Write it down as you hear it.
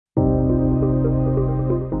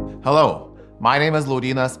Hello, my name is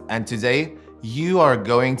Lodinas, and today you are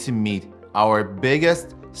going to meet our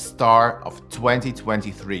biggest star of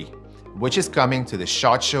 2023, which is coming to the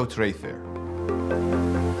SHOT Show Trade Fair.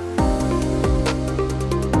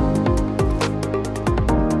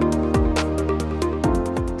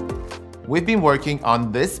 We've been working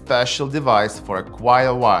on this special device for quite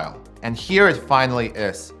a while, and here it finally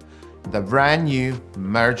is, the brand new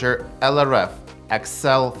Merger LRF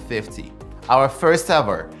XL50, our first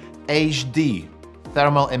ever HD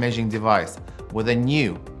thermal imaging device with a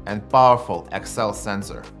new and powerful XL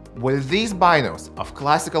sensor. With these binos of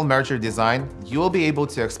classical Merger design, you will be able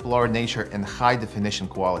to explore nature in high definition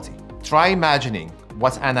quality. Try imagining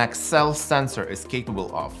what an XL sensor is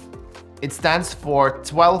capable of. It stands for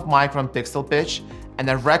 12 micron pixel pitch and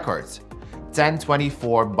a record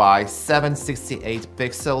 1024 by 768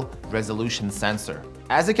 pixel resolution sensor.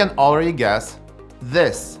 As you can already guess,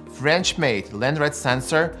 this French-made Lindred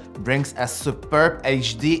sensor brings a superb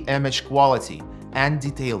HD image quality and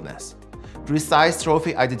detailedness, precise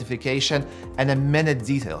trophy identification, and minute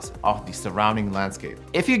details of the surrounding landscape.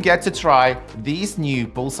 If you get to try these new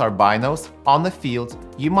Pulsar binos on the field,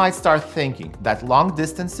 you might start thinking that long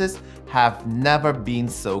distances have never been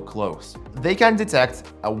so close. They can detect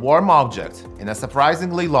a warm object in a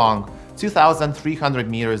surprisingly long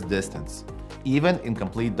 2,300 meters distance, even in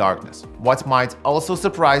complete darkness. What might also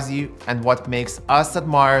surprise you, and what makes us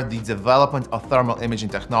admire the development of thermal imaging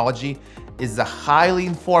technology, is the highly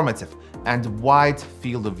informative and wide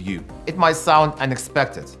field of view. It might sound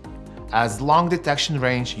unexpected, as long detection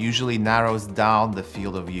range usually narrows down the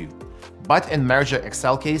field of view. But in Merger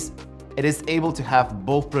XL case, it is able to have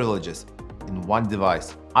both privileges in one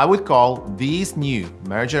device. I would call these new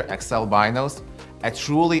Merger XL binos a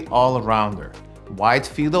truly all-rounder. Wide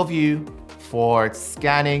field of view for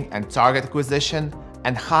scanning and target acquisition,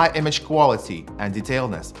 and high image quality and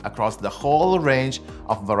detailedness across the whole range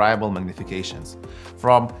of variable magnifications,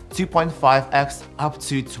 from 2.5x up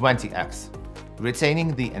to 20x,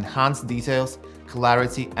 retaining the enhanced details,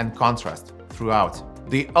 clarity, and contrast throughout.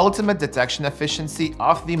 The ultimate detection efficiency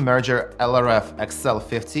of the Merger LRF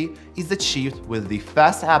XL50 is achieved with the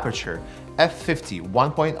fast aperture f50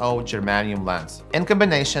 1.0 germanium lens. In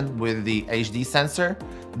combination with the HD sensor,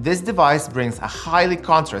 this device brings a highly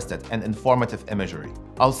contrasted and informative imagery.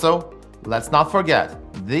 Also, let's not forget,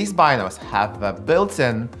 these binos have a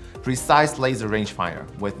built-in precise laser rangefinder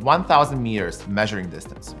with 1,000 meters measuring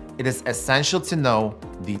distance. It is essential to know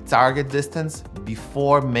the target distance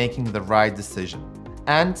before making the right decision.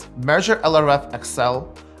 And Merger LRF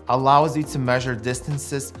XL allows you to measure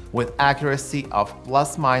distances with accuracy of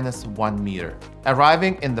 ±1 meter.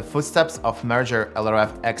 Arriving in the footsteps of Merger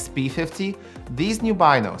LRF XP50, these new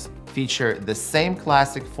binos feature the same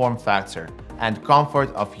classic form factor and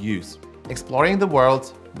comfort of use. Exploring the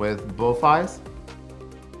world with both eyes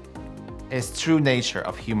is true nature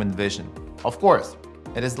of human vision. Of course,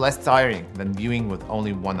 it is less tiring than viewing with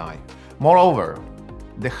only one eye. Moreover,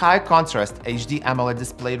 the high contrast HD AMOLED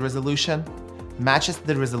display resolution matches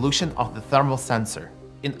the resolution of the thermal sensor.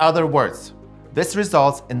 In other words, this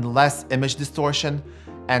results in less image distortion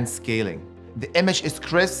and scaling. The image is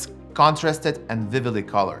crisp, contrasted, and vividly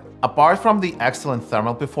colored. Apart from the excellent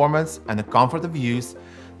thermal performance and the comfort of use,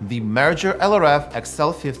 the Merger LRF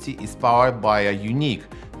XL50 is powered by a unique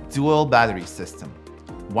dual battery system,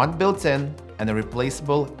 one built-in and a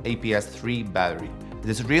replaceable APS-3 battery. It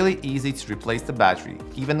is really easy to replace the battery,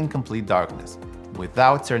 even in complete darkness,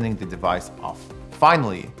 without turning the device off.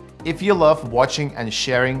 Finally, if you love watching and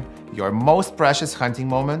sharing your most precious hunting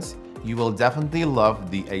moments, you will definitely love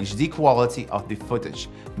the HD quality of the footage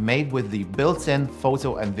made with the built-in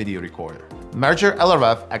photo and video recorder. Merger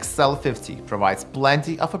LRF XL50 provides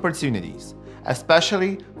plenty of opportunities,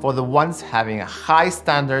 especially for the ones having high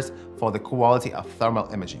standards for the quality of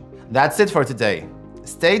thermal imaging. That's it for today.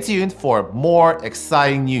 Stay tuned for more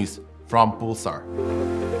exciting news from Pulsar.